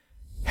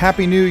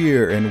Happy New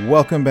Year and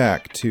welcome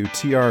back to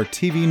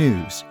TRTV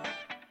News.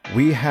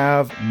 We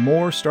have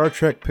more Star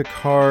Trek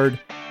Picard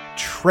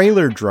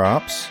trailer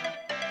drops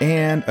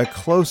and a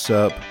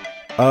close-up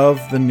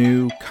of the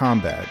new comm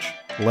badge.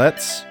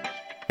 Let's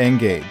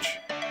engage.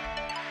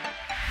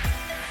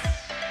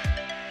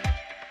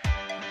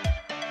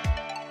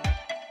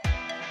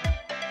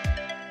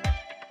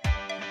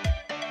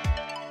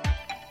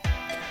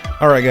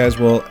 All right, guys.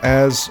 Well,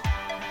 as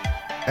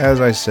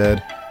I said,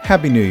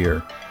 Happy New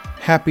Year.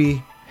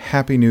 Happy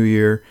New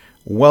Year.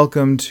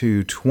 Welcome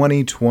to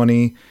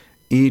 2020,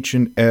 each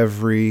and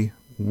every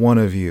one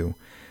of you.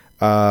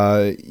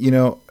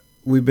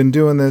 We've been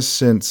doing this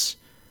since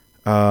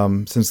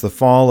the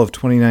fall of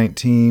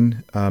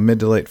 2019, mid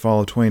to late fall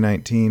of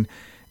 2019.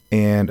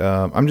 And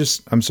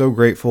I'm so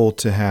grateful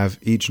to have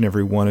each and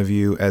every one of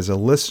you as a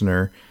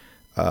listener,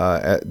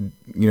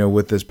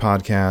 with this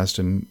podcast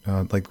and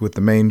like with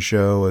the main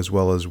show, as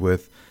well as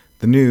with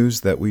the news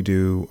that we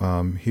do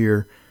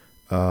here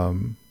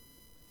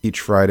each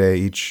Friday,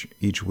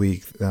 each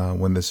week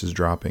when this is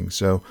dropping.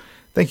 So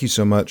thank you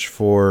so much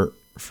for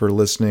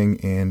listening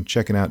and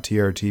checking out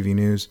TRTV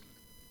News.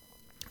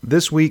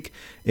 This week,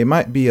 it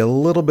might be a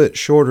little bit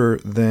shorter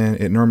than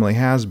it normally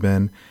has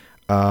been,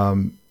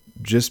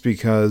 just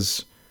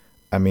because,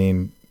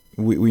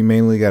 we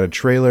mainly got a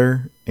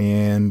trailer,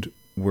 and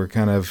we're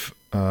kind of,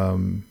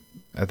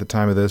 at the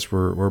time of this,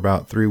 we're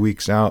about 3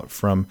 weeks out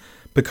from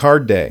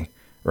Picard Day,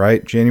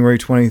 right? January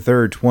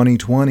 23rd,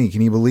 2020.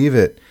 Can you believe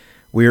it?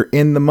 We're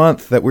in the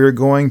month that we're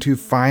going to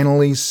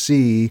finally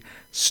see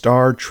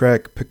Star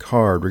Trek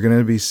Picard. We're going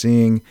to be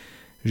seeing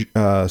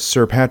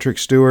Sir Patrick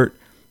Stewart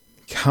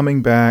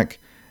coming back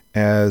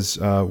as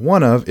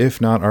one of,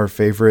 if not our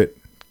favorite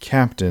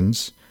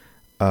captains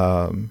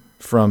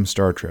from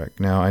Star Trek.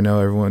 Now, I know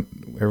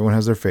everyone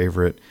has their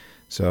favorite,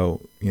 so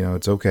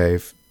it's okay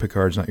if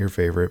Picard's not your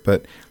favorite,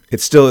 but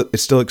it's still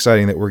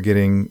exciting that we're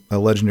getting a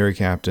legendary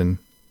captain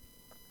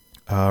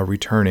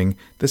returning,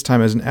 this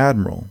time as an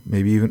admiral,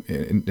 maybe even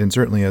and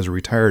certainly as a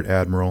retired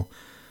admiral,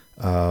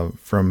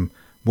 from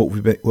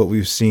what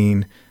we've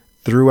seen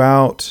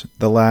throughout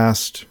the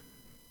last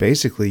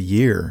basically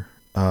year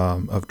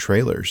of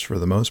trailers for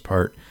the most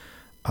part,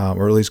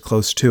 or at least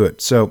close to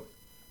it. So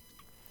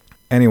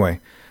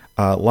anyway,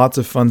 lots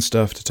of fun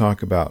stuff to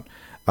talk about.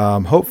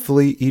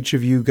 Hopefully each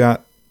of you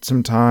got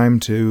some time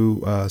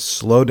to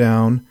slow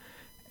down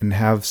and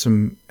have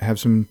some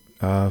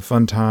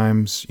fun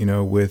times,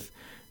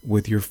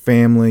 with your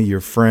family,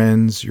 your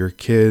friends, your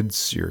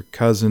kids, your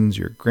cousins,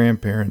 your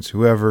grandparents,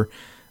 whoever,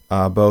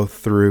 both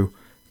through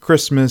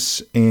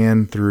Christmas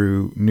and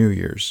through New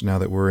Year's. Now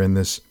that we're in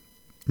this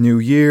new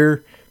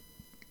year,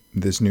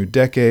 this new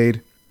decade,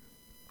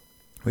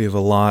 we have a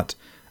lot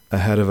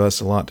ahead of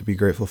us, a lot to be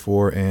grateful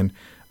for. And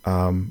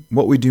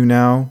what we do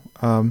now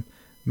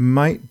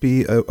might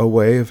be a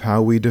way of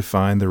how we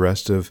define the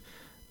rest of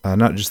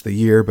not just the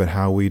year, but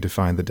how we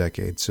define the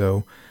decade.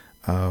 So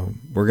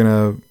we're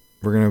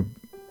gonna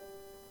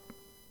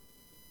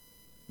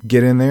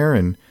get in there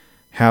and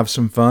have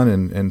some fun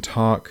and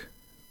talk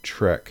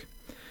Trek.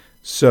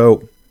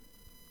 So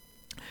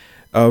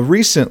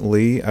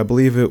recently, I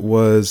believe it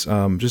was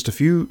just a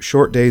few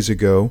short days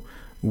ago,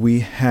 we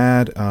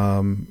had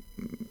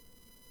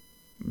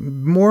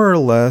more or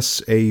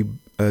less a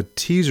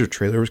teaser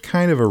trailer. It was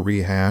kind of a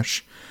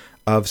rehash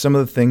of some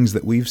of the things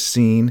that we've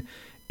seen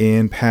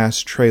in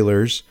past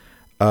trailers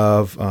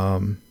of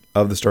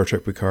the Star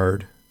Trek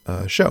Picard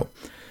show.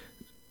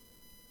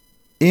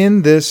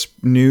 In this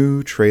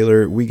new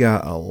trailer, we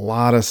got a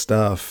lot of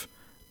stuff,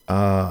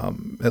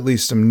 at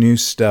least some new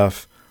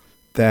stuff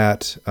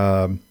that's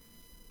kind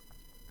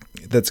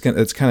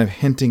of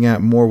hinting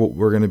at more what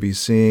we're going to be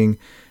seeing,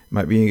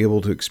 might be able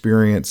to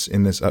experience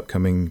in this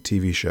upcoming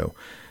TV show.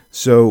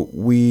 So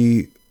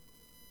we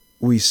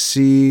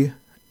see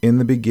in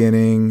the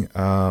beginning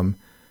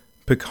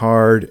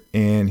Picard,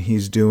 and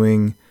he's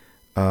doing,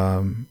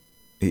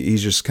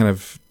 he's just kind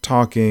of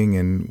talking,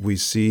 and we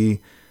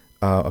see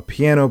a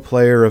piano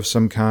player of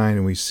some kind,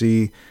 and we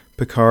see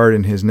Picard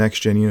in his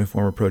next-gen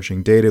uniform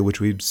approaching Data,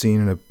 which we'd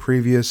seen in a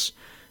previous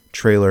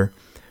trailer.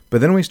 But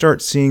then we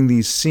start seeing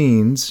these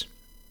scenes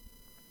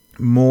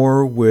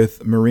more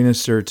with Marina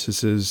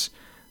Sirtis's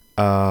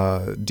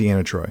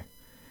Deanna Troi.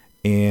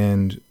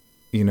 And,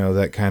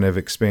 that kind of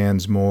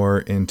expands more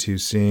into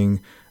seeing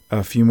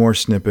a few more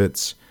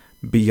snippets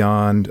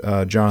beyond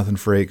Jonathan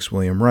Frakes,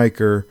 William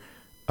Riker,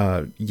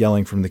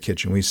 yelling from the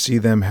kitchen. We see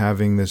them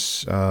having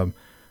this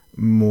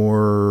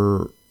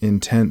more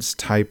intense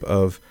type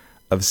of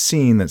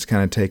scene that's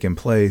kind of taken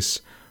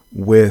place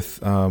with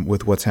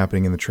what's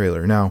happening in the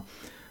trailer. Now,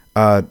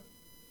 I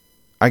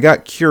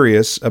got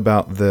curious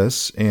about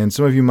this, and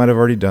some of you might have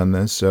already done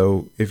this.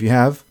 So if you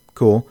have,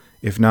 cool.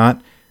 If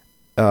not,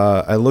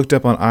 I looked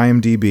up on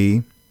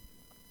IMDb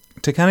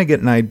to kind of get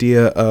an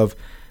idea of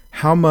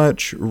how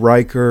much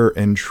Riker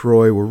and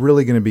Troi were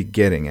really going to be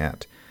getting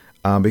at,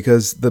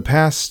 because the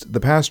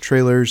past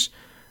trailers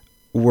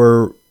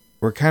were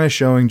kind of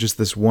showing just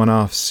this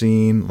one-off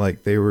scene,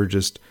 like they were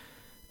just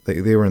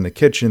they were in the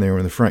kitchen, they were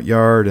in the front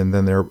yard, and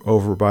then they're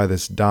over by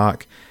this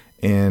dock,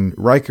 and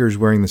Riker's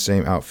wearing the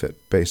same outfit,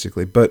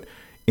 basically. But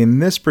in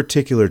this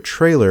particular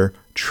trailer,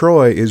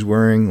 Troy is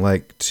wearing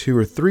like 2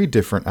 or 3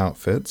 different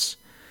outfits.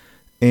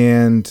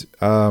 And,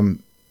 I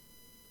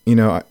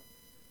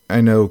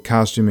know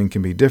costuming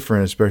can be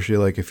different, especially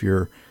if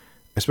you're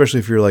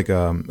like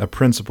a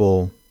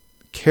principal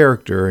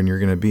character and you're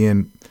going to be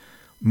in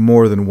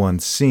more than one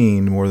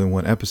scene, more than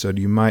one episode,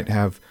 you might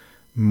have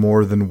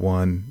more than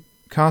one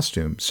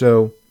costume.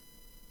 So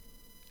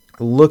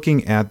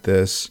looking at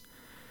this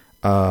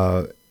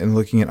and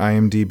looking at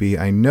IMDb,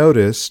 I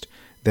noticed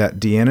that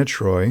Deanna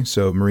Troi,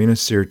 so Marina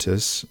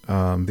Sirtis,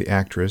 the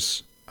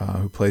actress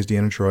who plays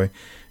Deanna Troi,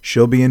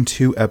 she'll be in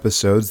 2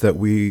 episodes that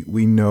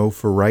we know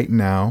for right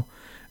now.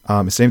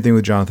 Same thing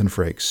with Jonathan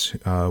Frakes,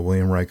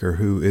 William Riker,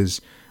 who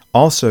is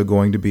also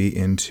going to be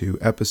in 2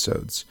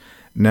 episodes.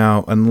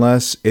 Now,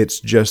 unless it's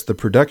just the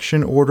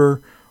production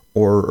order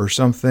or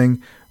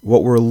something,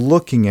 what we're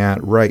looking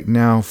at right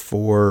now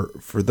for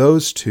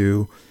those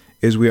 2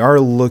 is we are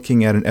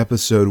looking at an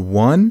episode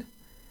 1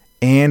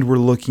 and we're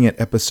looking at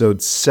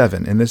episode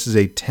 7. And this is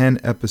a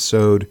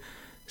 10-episode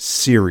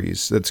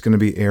series that's going to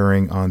be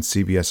airing on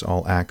CBS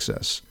All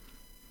Access.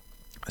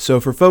 So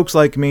for folks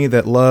like me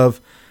that love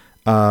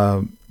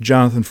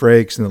Jonathan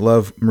Frakes and that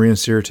love Marina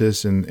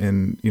Sirtis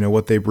and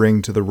what they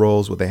bring to the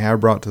roles, what they have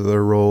brought to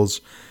their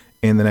roles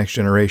in The Next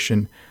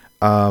Generation,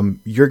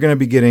 you're going to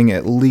be getting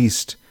at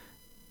least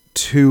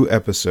 2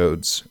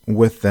 episodes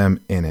with them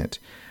in it.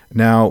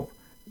 Now,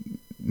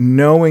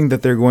 knowing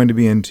that they're going to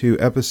be in 2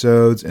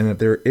 episodes and that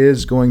there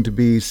is going to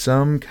be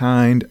some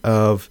kind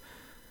of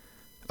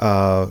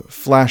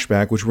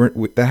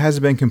flashback, that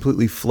hasn't been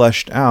completely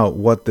fleshed out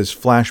what this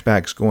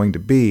flashback's going to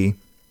be.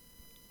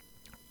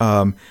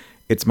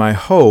 It's my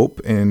hope,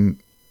 and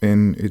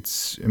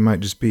it might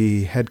just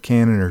be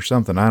headcanon or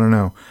something, I don't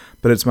know,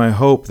 but it's my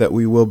hope that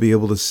we will be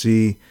able to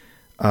see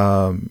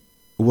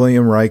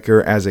William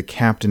Riker as a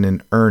captain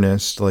in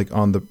earnest, like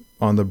on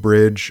the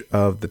bridge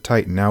of the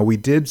Titan. Now, we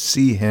did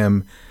see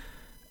him,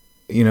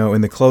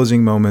 in the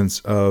closing moments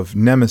of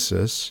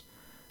Nemesis,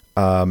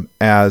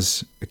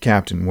 as a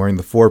captain, wearing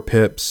the 4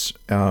 pips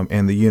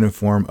and the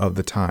uniform of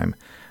the time.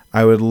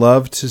 I would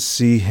love to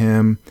see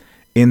him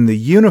in the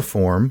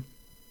uniform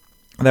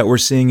that we're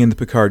seeing in the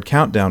Picard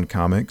Countdown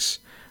comics,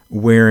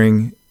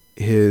 wearing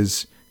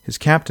his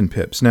captain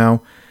pips.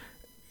 Now,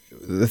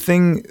 the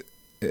thing,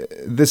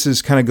 this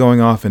is kind of going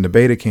off into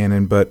beta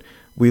canon, but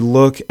we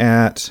look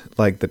at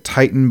like the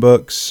Titan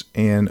books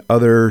and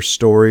other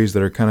stories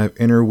that are kind of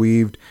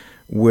interweaved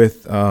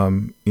with,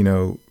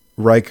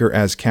 Riker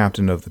as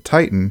captain of the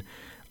Titan.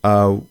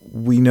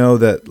 We know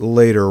that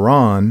later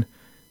on,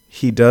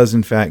 he does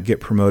in fact get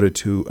promoted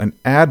to an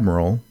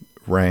admiral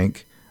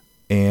rank,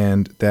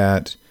 and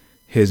that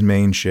his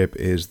main ship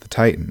is the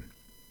Titan.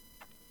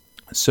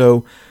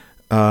 So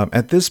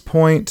at this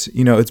point,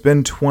 it's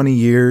been 20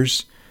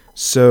 years,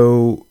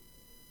 so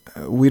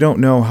we don't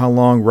know how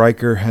long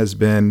Riker has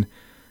been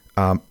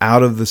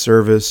out of the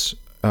service,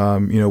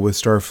 with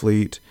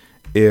Starfleet.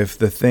 If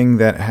the thing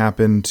that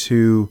happened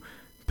to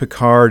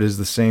Picard is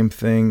the same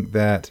thing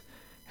that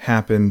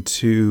happened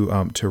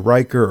to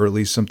Riker, or at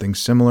least something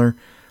similar.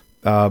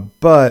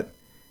 But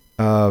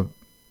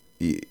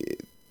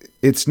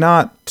it's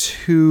not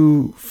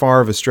too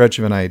far of a stretch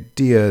of an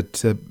idea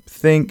to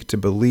think, to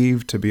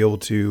believe, to be able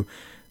to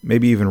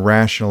maybe even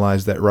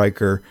rationalize that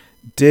Riker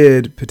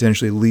did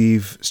potentially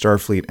leave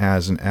Starfleet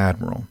as an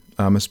admiral,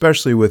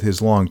 especially with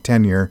his long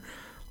tenure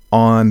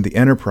on the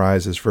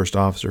Enterprise as first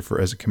officer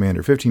as a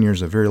commander. 15 years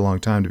is a very long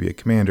time to be a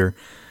commander,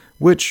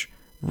 which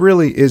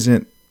really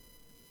isn't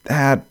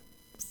that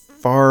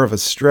far of a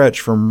stretch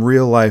from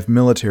real-life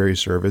military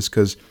service,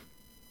 because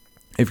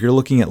if you're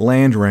looking at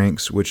land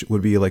ranks, which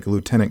would be like a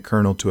lieutenant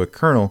colonel to a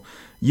colonel,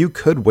 you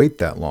could wait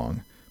that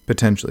long,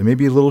 potentially.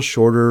 Maybe a little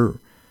shorter,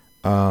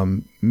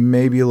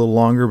 maybe a little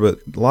longer, but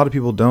a lot of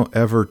people don't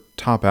ever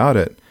top out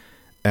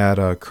at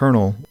a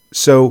colonel.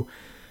 So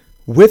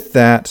with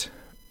that,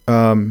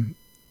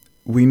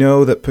 we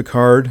know that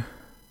Picard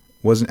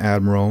was an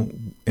admiral,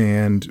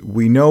 and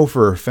we know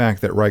for a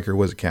fact that Riker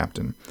was a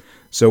captain.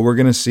 So we're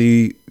going to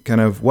see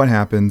kind of what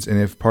happens, and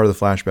if part of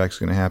the flashback is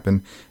going to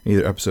happen in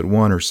either episode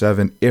 1 or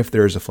 7, if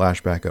there is a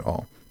flashback at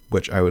all,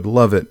 which I would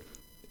love it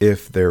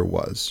if there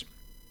was.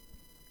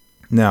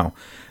 Now,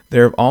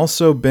 there have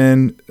also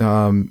been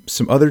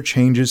some other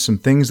changes, some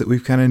things that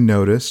we've kind of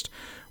noticed.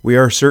 We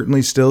are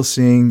certainly still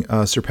seeing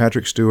Sir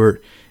Patrick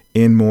Stewart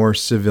in more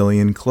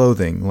civilian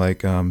clothing,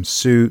 like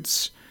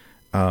suits,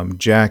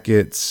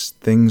 jackets,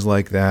 things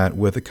like that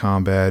with a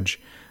comm badge.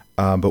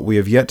 But we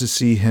have yet to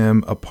see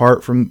him,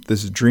 apart from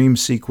this dream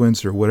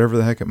sequence or whatever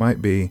the heck it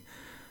might be,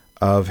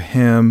 of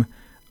him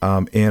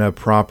in a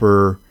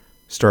proper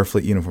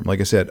Starfleet uniform.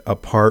 Like I said,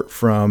 apart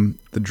from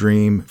the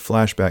dream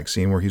flashback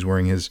scene where he's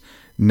wearing his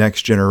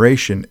Next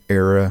Generation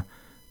era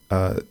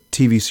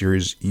TV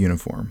series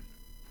uniform.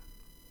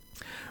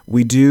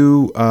 We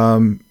do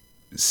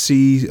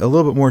see a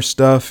little bit more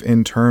stuff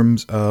in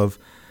terms of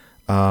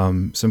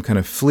some kind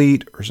of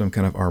fleet or some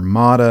kind of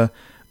armada.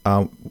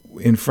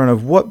 in front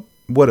of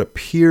what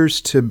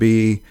appears to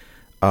be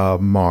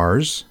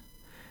Mars,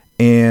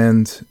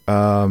 and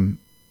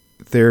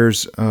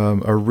there's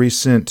a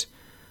recent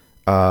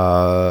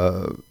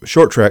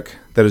short trek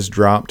that has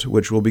dropped,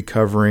 which we'll be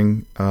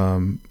covering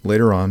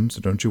later on, so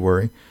don't you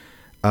worry.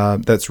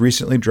 That's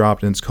recently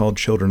dropped, and it's called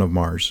Children of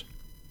Mars.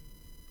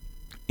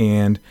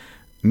 And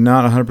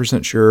not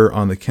 100% sure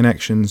on the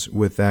connections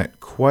with that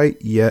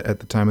quite yet at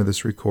the time of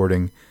this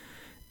recording.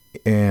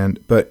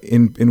 But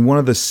in one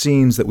of the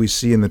scenes that we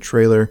see in the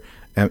trailer,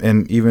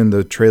 and even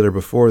the trailer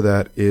before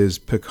that, is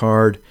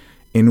Picard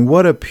in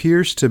what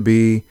appears to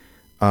be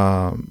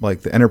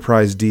like the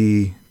Enterprise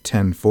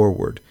D10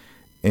 forward.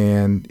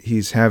 And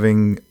he's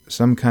having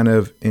some kind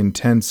of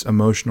intense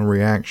emotional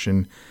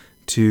reaction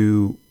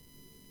to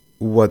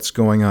what's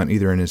going on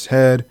either in his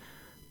head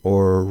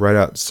or right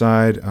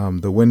outside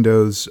the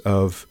windows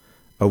of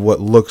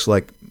what looks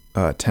like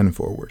 10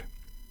 forward.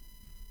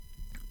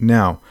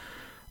 Now,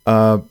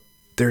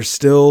 there's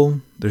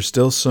still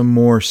some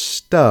more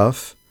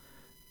stuff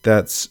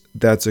that's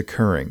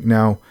occurring.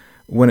 Now,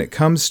 when it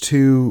comes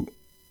to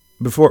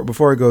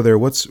before I go there,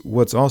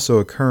 what's also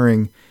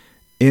occurring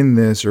in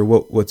this, or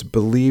what's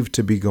believed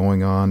to be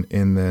going on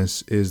in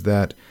this, is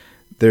that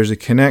there's a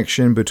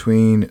connection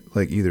between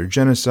like either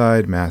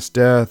genocide, mass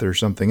death, or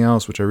something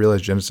else, which I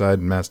realize genocide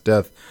and mass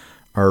death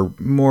are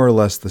more or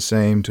less the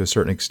same to a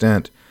certain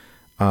extent,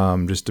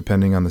 just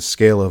depending on the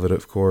scale of it,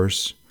 of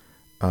course,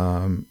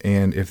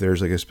 and if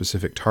there's like a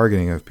specific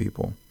targeting of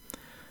people,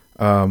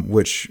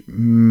 which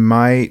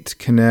might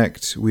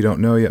connect, we don't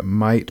know yet,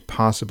 might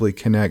possibly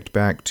connect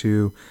back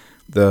to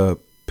the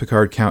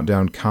Picard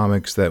Countdown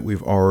comics that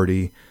we've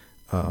already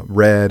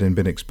read and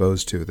been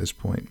exposed to at this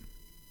point.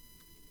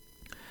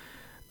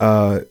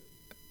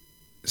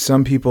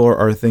 Some people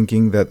are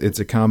thinking that it's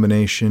a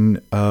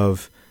combination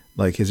of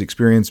like his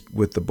experience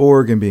with the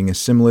Borg and being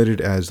assimilated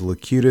as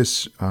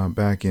Locutus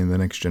back in The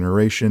Next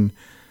Generation,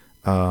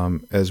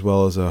 as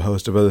well as a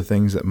host of other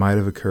things that might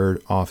have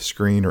occurred off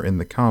screen or in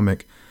the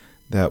comic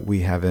that we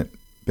haven't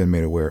been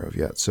made aware of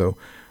yet. So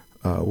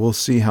we'll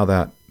see how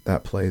that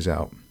plays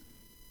out.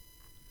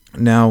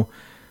 Now,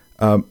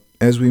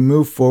 as we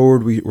move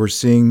forward, we're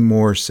seeing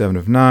more 7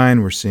 of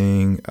 9. We're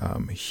seeing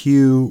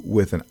Hugh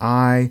with an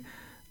eye.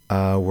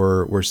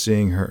 We're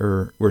seeing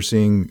her. We're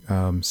seeing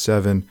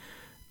 7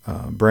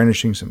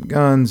 brandishing some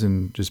guns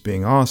and just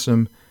being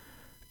awesome.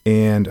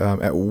 And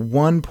at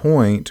one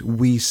point,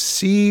 we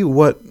see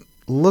what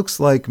looks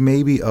like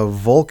maybe a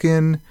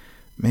Vulcan,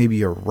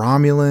 maybe a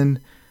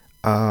Romulan,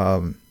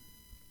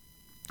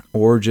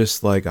 or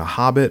just like a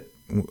Hobbit.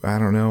 I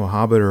don't know, a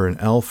hobbit or an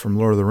elf from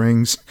Lord of the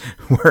Rings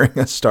wearing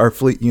a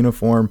Starfleet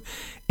uniform.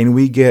 And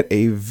we get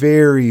a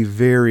very,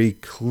 very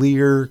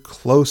clear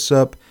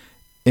close-up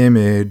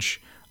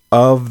image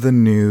of the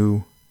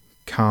new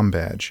comm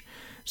badge.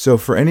 So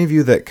for any of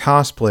you that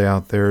cosplay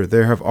out there,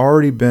 there have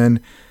already been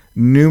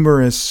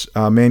numerous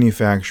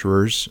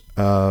manufacturers,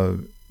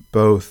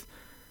 both,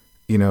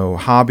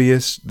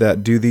 hobbyists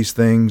that do these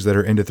things, that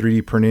are into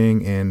 3D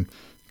printing and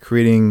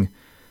creating,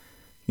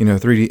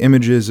 3D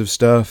images of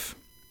stuff.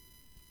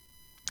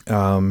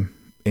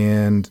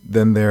 And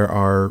then there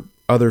are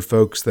other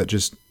folks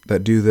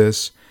that do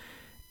this.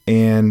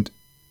 And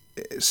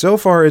so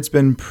far it's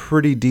been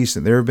pretty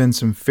decent. There have been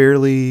some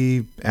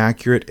fairly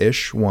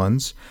accurate-ish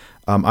ones.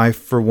 I,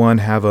 for one,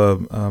 have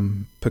a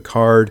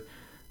Picard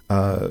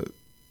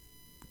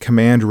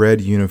Command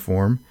Red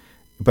uniform,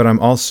 but I'm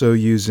also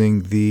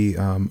using the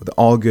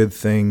All Good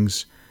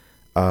Things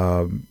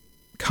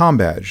comm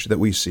badge that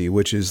we see,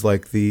 which is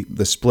like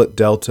the split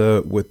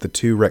delta with the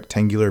 2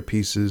 rectangular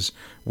pieces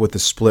with the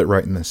split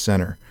right in the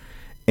center.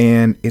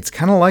 And it's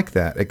kind of like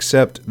that,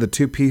 except the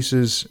 2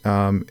 pieces,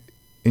 and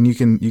you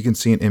can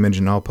see an image,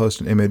 and I'll post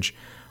an image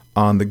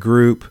on the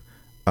group,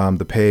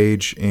 the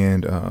page,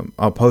 and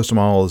I'll post them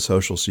on all the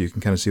socials so you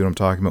can kind of see what I'm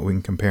talking about. We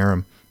can compare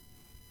them.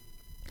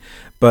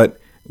 But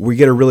we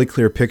get a really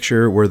clear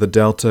picture where the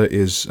delta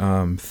is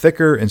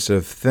thicker instead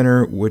of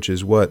thinner, which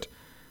is what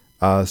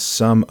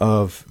some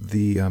of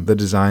the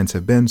designs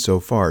have been so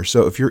far.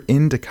 So if you're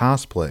into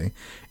cosplay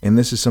and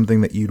this is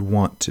something that you'd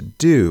want to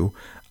do,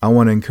 I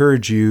want to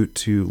encourage you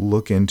to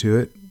look into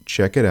it,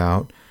 check it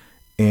out,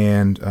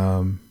 and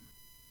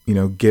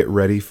get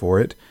ready for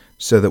it,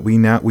 so that we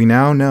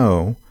now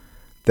know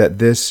that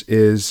this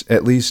is,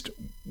 at least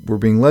we're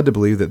being led to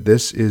believe that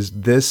this is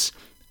this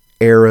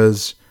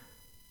era's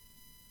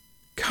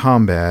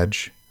comm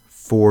badge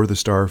for the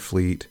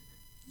Starfleet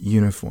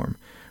uniform,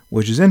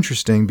 which is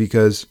interesting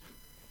because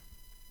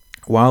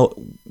while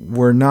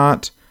we're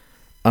not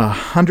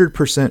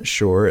 100%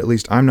 sure, at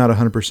least I'm not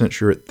 100%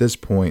 sure at this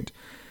point,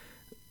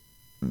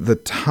 the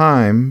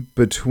time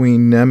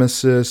between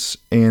Nemesis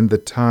and the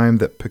time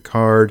that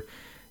Picard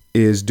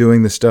is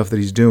doing the stuff that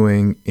he's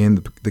doing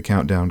in the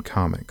Countdown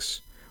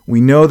comics. We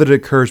know that it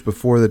occurs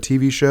before the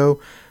TV show,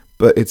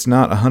 but it's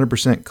not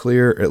 100%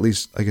 clear, at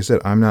least, like I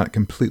said, I'm not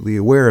completely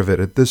aware of it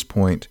at this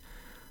point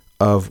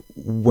of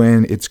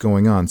when it's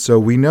going on. So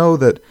we know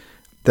that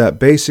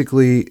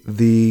basically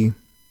the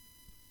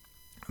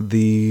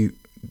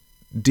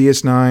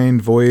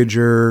DS9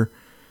 Voyager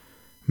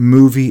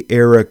movie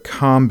era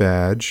comm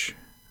badge.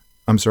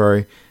 I'm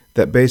sorry,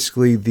 that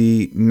basically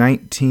the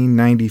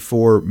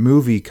 1994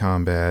 movie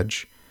comm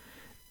badge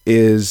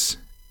is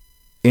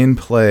in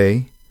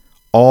play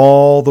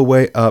all the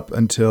way up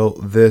until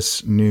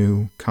this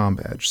new comm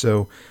badge.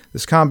 So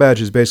this comm badge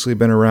has basically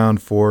been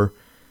around for,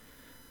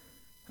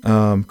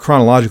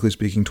 chronologically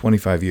speaking,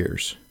 25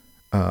 years,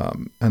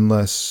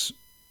 unless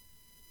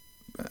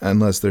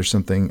there's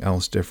something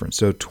else different.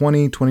 So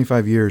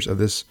 25 years of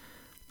this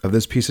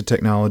piece of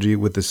technology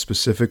with this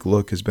specific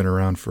look has been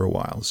around for a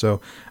while. So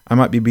I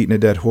might be beating a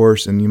dead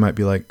horse, and you might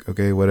be like,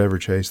 okay, whatever,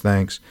 Chase,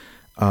 thanks.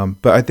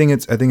 But I think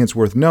it's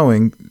worth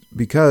knowing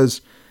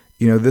because,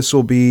 this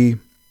will be,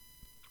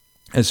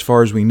 as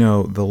far as we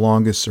know, the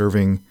longest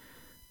serving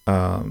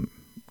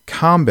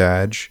comm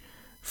badge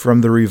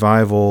from the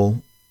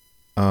revival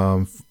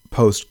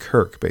post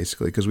Kirk,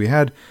 basically, because we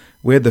had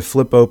the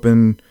flip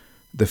open,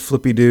 the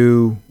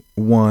flippy-do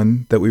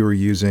one that we were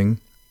using,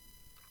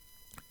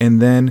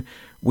 and then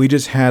we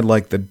just had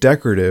like the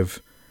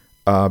decorative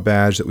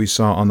badge that we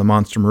saw on the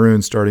Monster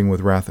Maroon starting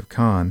with Wrath of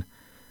Khan.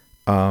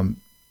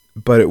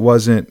 But it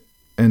wasn't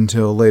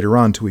until later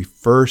on till we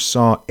first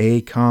saw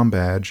a comm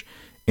badge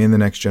in the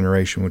Next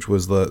Generation, which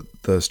was the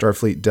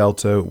Starfleet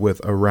Delta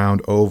with a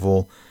round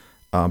oval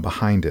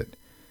behind it.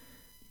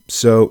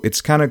 So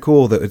it's kind of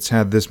cool that it's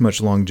had this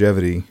much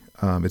longevity.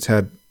 It's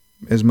had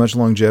as much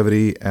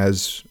longevity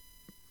as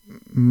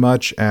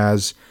much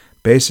as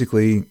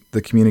basically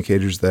the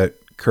communicators that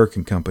Kirk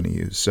and company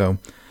use. So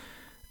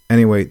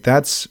anyway,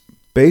 that's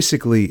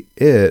basically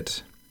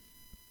it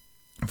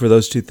for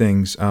those two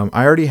things.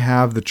 I already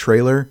have the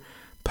trailer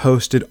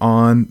posted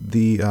on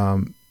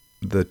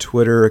the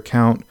Twitter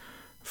account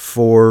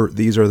for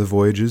These Are the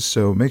Voyages.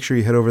 So make sure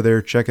you head over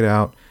there, check it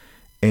out,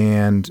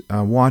 and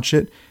watch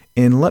it.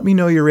 And let me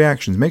know your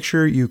reactions. Make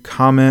sure you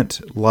comment,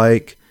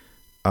 like,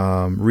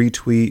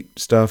 retweet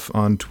stuff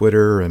on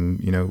Twitter,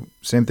 and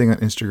same thing on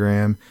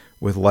Instagram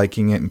with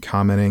liking it and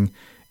commenting,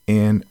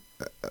 and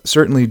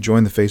certainly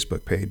join the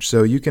Facebook page.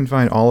 So you can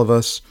find all of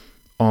us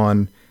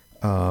on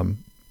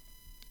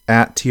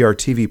at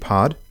TRTV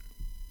Pod.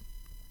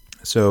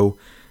 So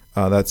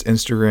that's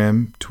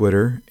Instagram,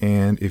 Twitter,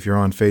 and if you're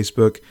on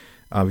Facebook,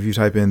 if you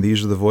type in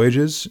These Are the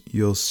Voyages,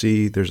 you'll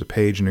see there's a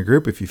page and a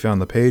group. If you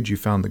found the page, you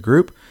found the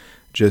group.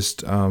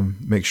 Just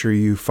make sure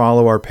you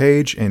follow our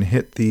page and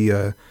hit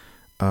the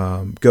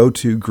go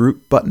to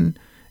group button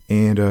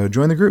and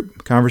join the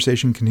group.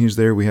 Conversation continues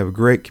there. We have a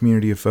great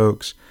community of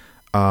folks,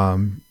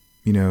 talking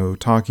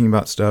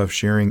about stuff,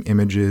 sharing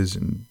images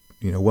and,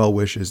 well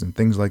wishes and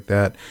things like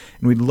that.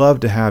 And we'd love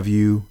to have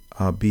you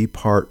be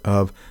part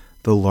of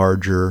the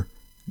larger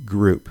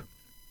group.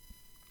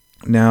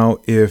 Now,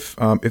 if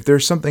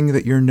there's something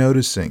that you're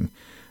noticing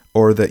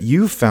or that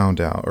you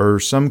found out or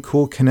some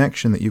cool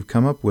connection that you've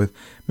come up with,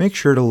 make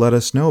sure to let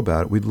us know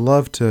about it. We'd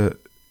love to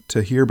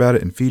hear about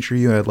it and feature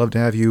you. I'd love to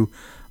have you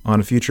on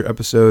a future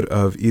episode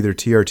of either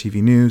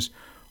TRTV News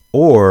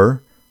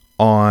or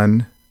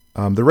on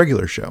the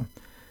regular show.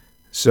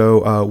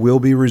 So we'll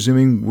be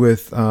resuming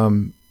with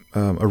a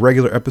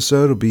regular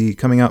episode. It'll be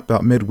coming out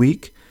about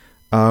midweek,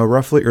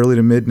 roughly early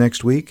to mid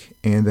next week.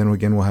 And then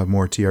again, we'll have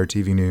more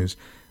TRTV News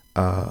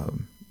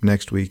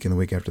next week and the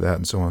week after that,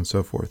 and so on and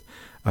so forth.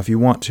 If you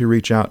want to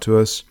reach out to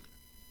us,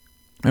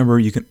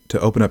 remember to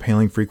open up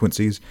hailing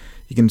frequencies.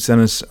 You can send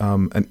us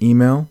an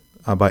email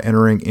by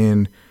entering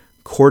in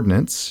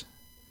coordinates,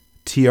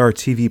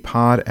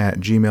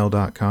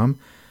 trtvpod@gmail.com.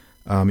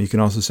 You can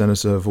also send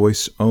us a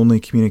voice-only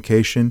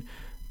communication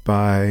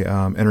by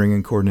entering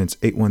in coordinates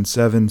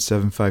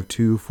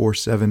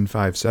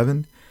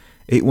 817-752-4757,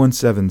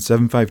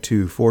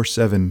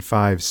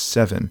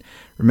 817-752-4757.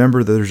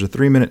 Remember that there's a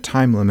 3-minute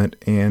time limit,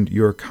 and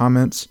your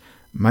comments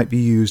might be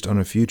used on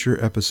a future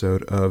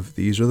episode of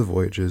These Are the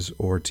Voyages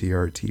or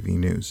TRTV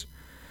News.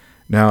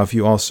 Now, if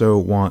you also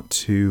want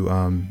to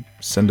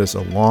send us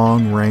a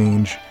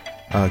long-range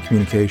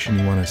communication,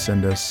 you want to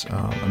send us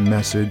a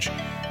message,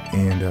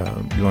 and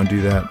you want to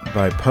do that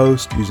by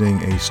post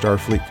using a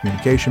Starfleet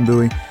communication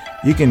buoy,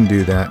 you can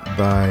do that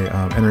by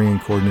entering in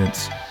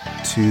coordinates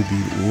to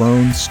the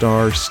Lone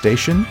Star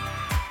Station,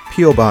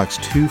 P.O. Box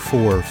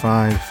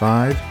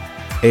 2455,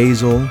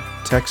 Azle,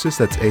 Texas.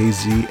 That's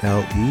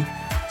AZLE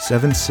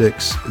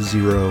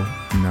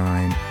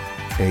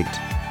 76098.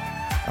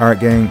 All right,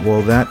 gang.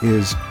 Well, that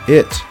is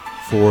it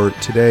for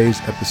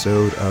today's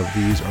episode of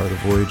These Are the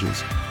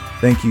Voyages.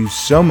 Thank you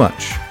so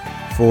much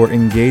for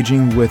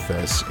engaging with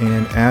us.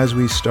 And as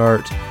we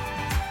start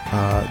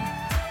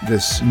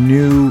this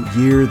new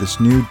year, this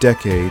new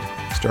decade,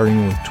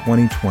 starting with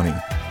 2020,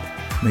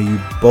 may you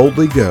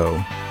boldly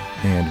go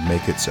and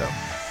make it so.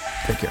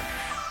 Take care.